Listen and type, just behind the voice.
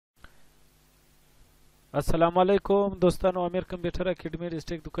السلام علیکم دوستانو، امیر کمپیوټر اکیډمي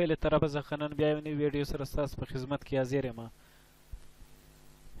ډسټریکټ دوکۍ له طرفه څخه نن بیا یو نوی ویډیو سره ستاسو په خدمت کې حاضر یم.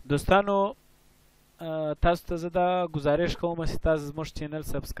 دوستانو، تاسو ته زه دا ګزارش کوم چې تاسو زموږ چینل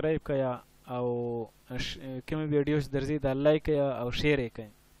سبسکرایب کړئ او کومې ویډیو چې درځي دا لایک کړئ او شیر یې کړئ.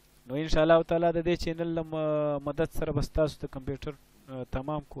 نو انشاءالله تعالی د دې چینل له مدد سره به ستاسو د کمپیوټر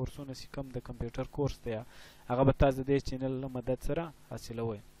تمام کورسونه چې کوم د کمپیوټر کورس دی هغه به تاسو د دې چینل له مدد سره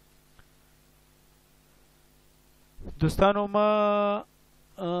حاصلوئ. دوستانو، ما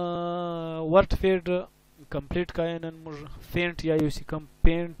ورد فیډ کمپلیټ کړی. نن موږ فینټ یا یو چې کوم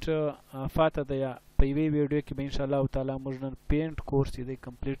پینټ فاته ده یا په یوې ویډیو کې به انشاءالله تعالی موږ نن پینټ کورس چې دی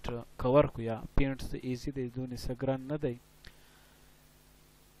کمپلیټ کور کړو. یا پینټ څه ایزي دی، دونې څه ګران نه دی.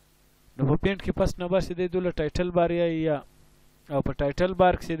 نو په پینټ کې پس نمبر چې دی دوله ټایټل بار یا او په ټایټل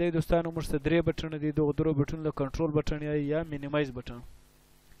بار کې چې دی دوستانو موږ ته درې بټنه دي. دغه درو بټنو له کنټرول بټن یا مینیمایز بټن.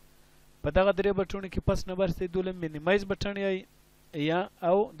 په دغه درې بټنو کې پس نمبر چې دوله مینیمایز بټن یا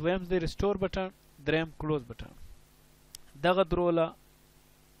او دویم دی ریسټور بټن، دریم کلوز بټن. دغه دروله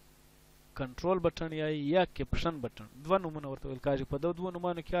کنټرول بټن یا کیپشن بټن دوه نومونه ورته ویل کېږي. په دغه دوه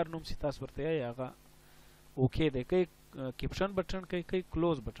نومانو کې هر نوم چې تاسو ورته یایي هغه اوکې دی. کوي کیپشن بټن کوي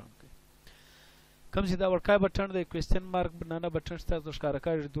کلوز بټن کوي. کوم چې دا وړکای بټن دی کوېسچن مارک بنانه بټن چې تاسو ښکاره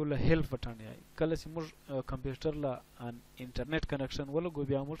کېږي دوله هیلپ بټن یایي. کله چې موږ کمپیوټر له انټرنیټ کنکشن ولګو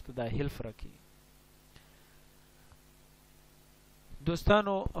بیا موږ ته دا هیلپ راکوي.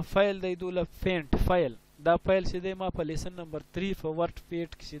 دوستانو، فایل دی دوله فینټ فایل. دا فایل چې دی ما په لیسن نمبر 3 په ورد فیډ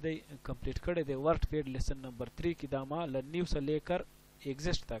کې چې دی کمپلیټ کړی دی. ورد فیډ لیسن نمبر 3 کې دا ما له نیو سے لیکر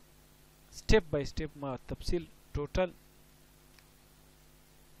ایگزسٹ تک سټیپ بای سټیپ ما تفصیل ټوټل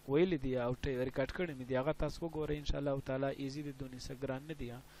ویلی دی او ریکارډ کړی مې دی. هغه تاسو وګورئ انشاءالله تعالی. ایزي دی، دونې څه ګران نه دی.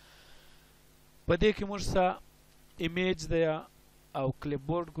 په دې کې موږ څه ایمیج دی او کلیپ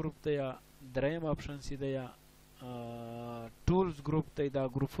بورډ ګروپ دی. دریم آپشن چې دی ټولز ګروپ دی. دا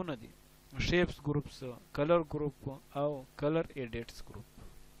ګروپونه دي شیپس ګروپس، کلر ګروپ او کلر ایډیټس ګروپ.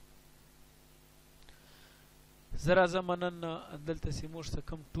 زه راځم نن دلته چې موږ څه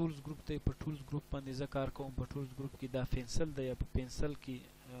کوم ټولز ګروپ دی په ټولز ګروپ باندې زه کار کوم. په ټولز ګروپ کې دا پنسل دی. یا په پنسل کې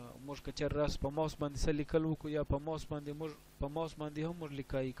موږ که چېرې راس په ماوس باندې څه لیکل وکړو یا په ماوس باندې هم موږ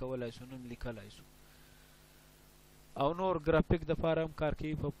لیکایي کولی شو، نوم لیکلی شو او نور ګرافیک دپاره هم کار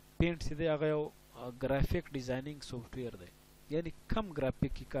کوي. په پینټ چې دی هغه یو ګرافیک ډیزاینینګ سافټویر دی. یعنی کم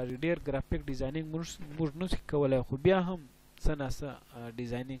ګرافیک کې کار ډېر ګرافیک ډیزاینینګ موږ نشو کولی، خو بیا هم څه ناڅه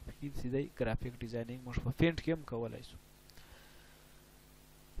ډیزاینینګ پکې چې دی ګرافیک ډیزاینینګ موږ په پینټ کې هم کولی شو.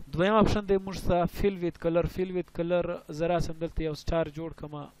 دویم آپشن دی موږ څه فیل ویت کلر. فیل ویت کلر زه راسم دلته یو سټار جوړ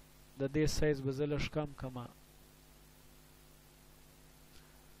کړم. د دې سایز به زه لږ کم کړم.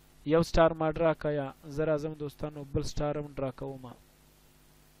 یو سټار ما ډرا کړه. یا زه راځم دوستانو بل سټار هم ډرا کوم.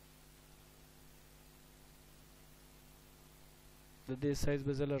 د دې سایز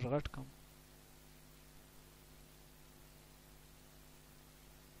به زه لږ غټ کړم.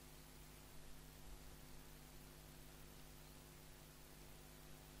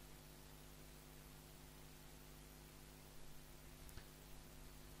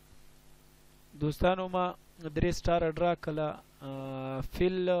 دوستانو، ما درې سټار ډرا کړه.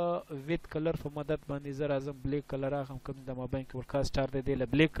 فیل ویت کلر په مدد باندې زه راځم بلیک کلر اخلم. کوم د مابین کې ورکا سټار دی دی له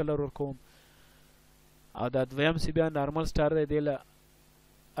بلیک کلر ورکوم. او دا دویم چې بیا نارمل سټار دی دی له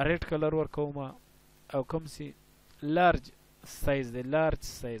ریډ کلر ورکوم. او کوم چې لارج سایز دی لارج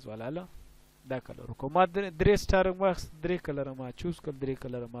سایز والا دا کلر ورکوم. ما درې سټار واخیست، درې کلر ما چوز کړل، درې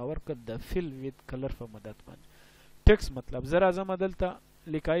کلر ما ورکړل د فیل ویت کلر په مدد باندې. ټیکس مطلب زه راځم دلته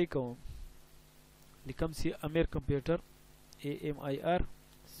لیکایي کوم. لیکم سی امیر کمپیوټر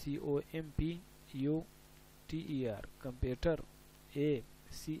AMIRCOMPUTER کمپیوټر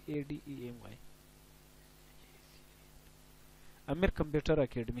ACADEMY امیر کمپیوټر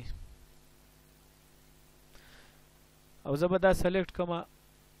اکیډمي. او زه به دا سلیکټ کړم.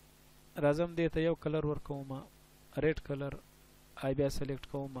 راځم دې ته یو کلر ورکوم، ریډ کلر. بیا سلیکټ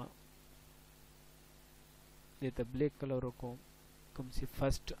کوم، دې ته بلیک کلر ورکوم کوم چې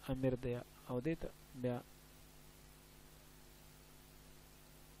فرست امیر دی. او دې ته بیا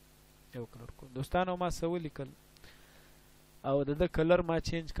یو کلر کوم. دوستانو، ما څه ولیکل او د کلر ما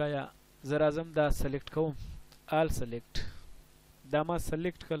چینج کایا. زه راځم دا سلیکټ کوم، آل سلیکټ. دا ما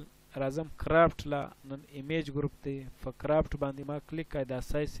سلیکټ کړل. راځم کرافټ لا نن ایمیج ګروپ دی. په کرافټ باندې ما کلیک کړی. دا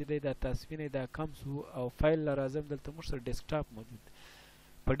سایز چې دی دا تصویر دا کم شو. او فایل لا راځم دلته موږ سره ډیسکټاپ موجود دی.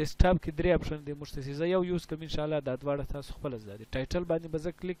 په ډیسکټاپ کې درې آپشن دی. موږ ته زه یو یوز کوم انشاءالله دا دواړه تاسو خپله زده دي. ټایټل باندې به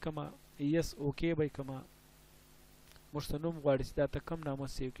زه کلیک کوم، یس اوکې به یې کوم. موږ ته نوم غواړي چې دا ته کوم نامه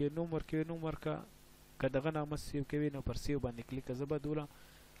سیو کوي، نوم ورکوي، نوم ورکړه. که دغه نامه سیو کوي نو پر سیو باندې کلیک. زه به دوله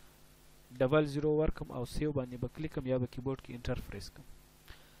ډبل 0 ورکم او سیو باندې به کلیک کوم یا به کیبورډ کې انټر پریس کوم.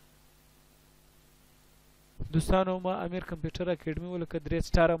 دوستانو ما امیر کمپیوټر اکیډمي ولکه 3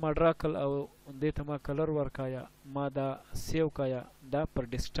 سټاره ما ډرا کړل او دې ته ما کلر ورکایا، ما دا سیو کایا، دا پر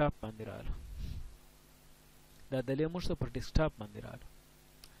ډیسکټاپ باندې رااله، دا دلې موږ ته پر ډیسکټاپ باندې رااله.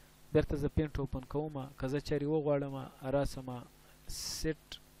 بیرته زه پینټ اوپن کوم، که زه چاري وغواړم راسم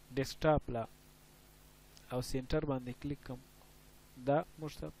سیټ ډیسکټاپ لا او سینټر باندې کلیک کوم، دا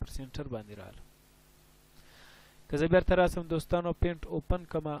موږ ته پر سینټر باندې رااله. که زه بیرته راسم دوستانو پینټ اوپن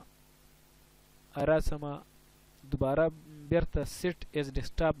کما راسم دوباره بیرته سیټ ایز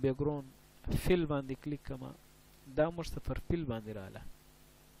ډیسکټاپ بیکګراوند فیل باندې کلیک کما، دا موږ ته پر فیل باندې رااله.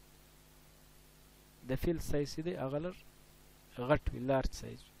 د فیل سایز دی هغه لږ غټ وي، لارج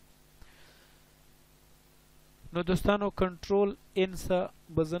سایز. نو دوستانو کنټرول ان سه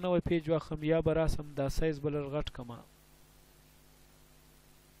به زه نوی پیج واخلم یا به راسم دا سایز به لږ غټ کما.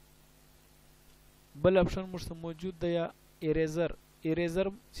 بل اپشن موږ ته موجود دی یا اریزر. اریزر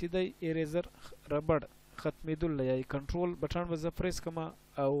چې دی اریزر ربړ ختمېدل یا کنټرول بټن به زه پریس کما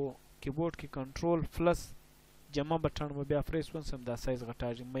او کیبورډ کې کنټرول پلس جمع بټن به بیا پریس ونسم، دا سایز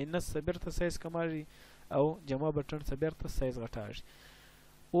غټاږي. ماینس څه بیرته سایز کماږي او جمع بټن څه بیرته سایز غټاږي.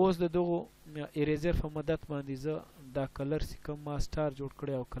 اوس د دغو اریزر په مدد باندې زه دا کلر چې کوم ما سټار جوړ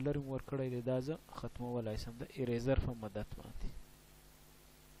کړی او کلر مې ورکړی دی دا زه ختمولی شم د اریزر په مدد باندې.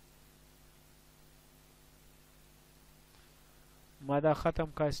 ما دا ختم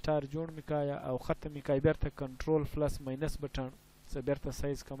کا سټار جوړ مې کایا او ختم مې کای بیرته کنټرول پلس ماینس بټن څه بیرته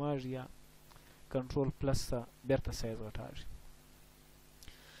سایز کماږي یا کنټرول پلس څه بیرته سایز غټاږي.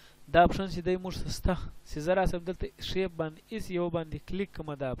 دا اپشن چې دی موږ ته شته چې زه راسم دلته شیپ باندې ایس یو باندې کلیک کوم،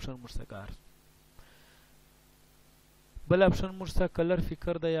 دا اپشن موږ ته کار. بل اپشن موږ ته کلر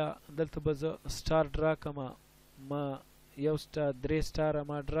فکر دی یا دلته به زه سټار ډرا کوم. ما یو سټار 3 سټاره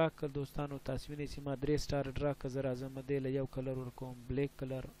ما ډرا کړ دوستانو، تاسو وینئ چې ما 3 سټاره ډرا کړ. زه راځم دې له یو کلر ورکوم بلیک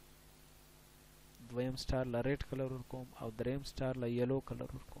کلر، دویم سټار له ریډ کلر ورکوم او دریم سټار له یلو کلر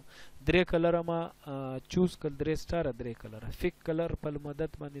ورکوم. 3 کلر ما چوز کړ، 3 سټاره 3 کلر. فیک کلر په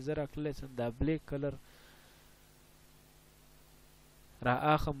مدد باندې زه راکړلی شم دا بلیک کلر را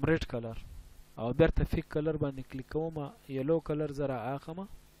اخم ریډ کلر او بیرته فیک کلر باندې کلیک کوم، یلو کلر زه را اخم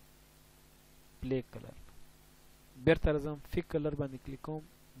بلیک کلر. بیرته راځم فیک کلر باندې کلیک کوم،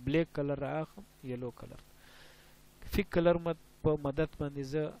 بلیک کلر را اخم یلو کلر. فیک کلر په مدد باندې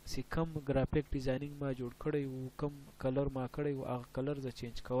زه چې کم ګرافیک ډیزاینینګ ما جوړ کړی و، کم کلر ما کړی و، هغه کلر زه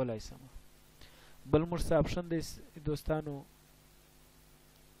چینج کولی شم. بل موږ څه اپشن دی دوستانو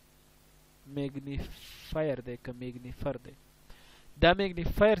میګنیفایر دی که میګنیفر دی. دا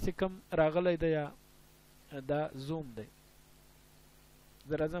میګنیفایر چې کم راغلی دی یا دا زوم دی.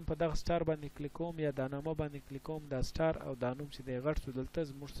 زه راځم په دغه سټار باندې کلیک کوم یا دا نامه باندې کلیک کوم، دا سټار او دا نوم چې دی غټ شو. دلته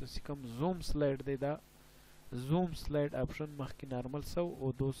زموږ څه چې کم زوم سلایډ دی، دا زوم سلایډ اپشن مخکې نارمل 100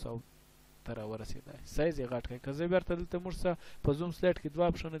 او 200 ته راورسېدی، سایز یې غټ کړئ. که زه بیرته دلته موږ څه په زوم سلایډ کې 2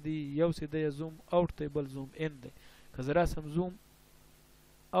 اپشنه دي، یو چې دی زوم اوټ دی بل زوم ان دی. که زه راسم زوم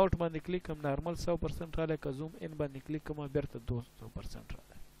اوټ باندې کلیک کوم نارمل 100% رالی، که زوم ان باندې کلیک کوم بیرته 200%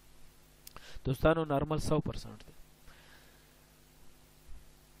 رالی. دوستانو نارمل 100% دی.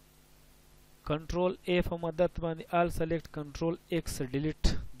 کنټرول ای په مدد باندې آل سلیکټ، کنټرول ایکس ډیلیټ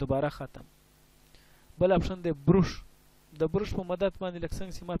دوباره ختم. بل اپشن دی بروش. د بروش په مدد باندې لکه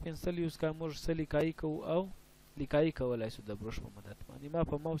څنګه چې ما پنسل یوز کړه موږ څه لیکایي کوو او لیکایي کولی شو د بروش په مدد باندې. ما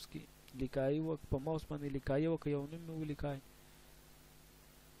په ماوس کې لیکایي په ماوس باندې لیکایي وکړه، یو نوم مې ولیکای،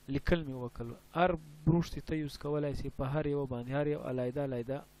 لیکل مې وکړل. هر بروش چې ته یوز کولی شي په هر یو باندې هر یو علیحده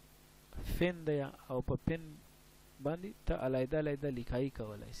علیحده فین دی او په پین باندې ته علیحده علیحده لیکایي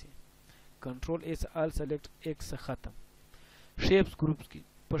کولی شي. کنټرول ایس آل سلیکټ ایکس ختم. شیپس ګروپس کې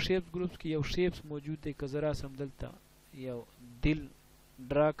په شیپس ګروپس کې یو شیپس موجود دی. که زه راسم دلته یو دل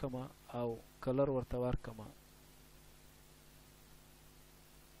ډرا کما او کلر ورته ورکما،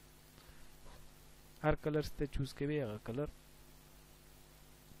 هر کلر چې ته چوز کوي هغه کلر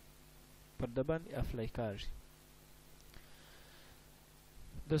پر د باندې اپلای کاږي.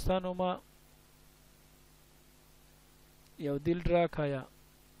 دوستانو ما یو دل ډرا کایا،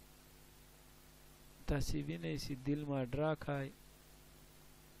 تاسې وینئ چې دل ما ډرا کای.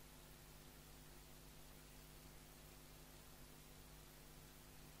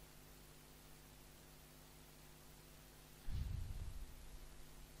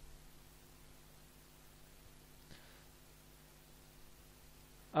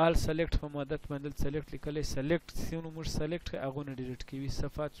 آل سلیکټ په مدد باندې سلیکټ لیکلی، سلیکټ سیونو موږ سلیکټ کړئ هغه نه ډیلیټ کوي،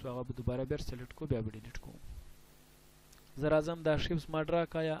 صفات شو هغه به دوباره بیا سلیکټ کو بیا به ډیلیټ کوو. زه راځم دا شیپس ما ډرا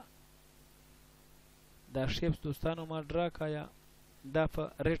کایا، دا شیپس دوستانو ما ډرا کایا دا په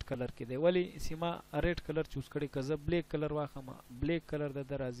ریډ کلر کې دی. ولی سیما ریډ کلر چوز کړی؟ که زه بلیک کلر واخم بلیک کلر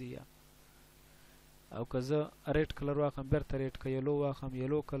د راځي، یا او که زه ریډ کلر واخم بیرته ریډ، که یلو واخم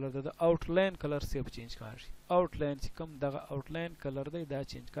یلو کلر د آوټ لاین کلر سیف چینج کاږي. آوټ لاین چې کوم دغه آوټ لاین کلر دی دا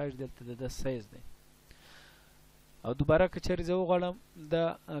چینج کاږي، دلته د سایز دی. او دوباره که چېرې زه وغواړم دا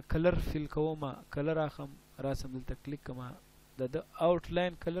کلر فیل کوم، کلر اخم راسم دلته کلیک کوم، د آوټ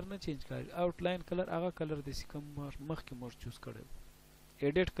لاین کلر نه چینج کاږي. آوټ لاین کلر هغه کلر دی چې کوم مخکې موږ چوز کړی.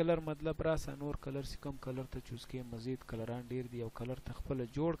 ایډیټ کلر مطلب راسه نور کلر چې کوم کلر ته چوز کړي، مزید کلران ډیر دي، او کلر ته خپل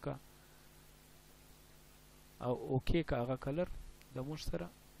جوړ کا او اوکې کا، هغه کلر د موږ سره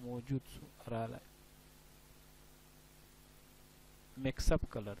موجود سو رالی. میکس اپ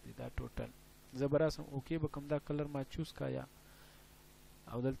کلر دی دا ټوټل. زه به راسم اوکې به کوم دا کلر ما چوز کا، یا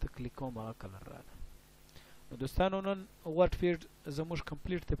او دلته کلیک کوم هغه کلر رالی. نو دوستانو نن واټ فیډ زموږ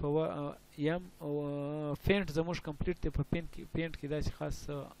کمپلیټ دی په یم او فینټ زموږ کمپلیټ دی په پینټ کې داسې خاص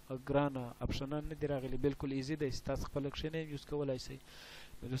ګرانه اپشنان نه دي راغلي، بالکل ایزي دی چې تاسو خپل کښې نه یوز کولی شئ.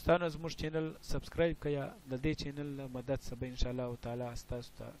 نو دوستانو زموږ چینل سبسکرایب کړئ، د دې چینل مدد سره به انشاءالله تعالی ستاسو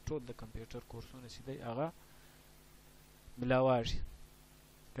ته ټول د کمپیوټر کورسونه چې دی هغه ملاواږي.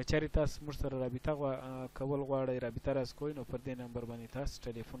 که چېرې تاسو موږ سره رابطه کول غواړئ، رابطه راس کوئ، نو پر دې نمبر باندې تاسو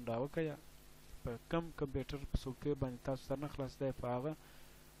ټلیفون راوکړئ. په کم کمپیوټر په سافټویر باندې تاسو سره نه خلاص دی، په هغه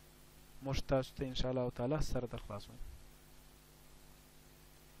موږ تاسو ته انشاءالله تعالی سره در خلاصوو.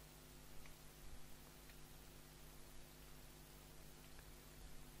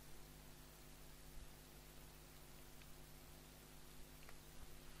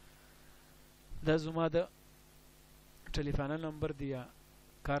 دا زما د ټلیفوني نمبر دی، یا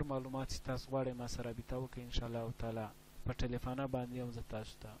کار معلومات چې تاسو غواړئ ما سره رابطه وکړئ، انشاءالله تعالی په ټلیفونه باندې هم زه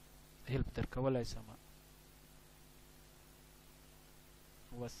تاسو ته هیلپ درکولی شم.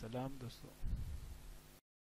 والسلام دوستو.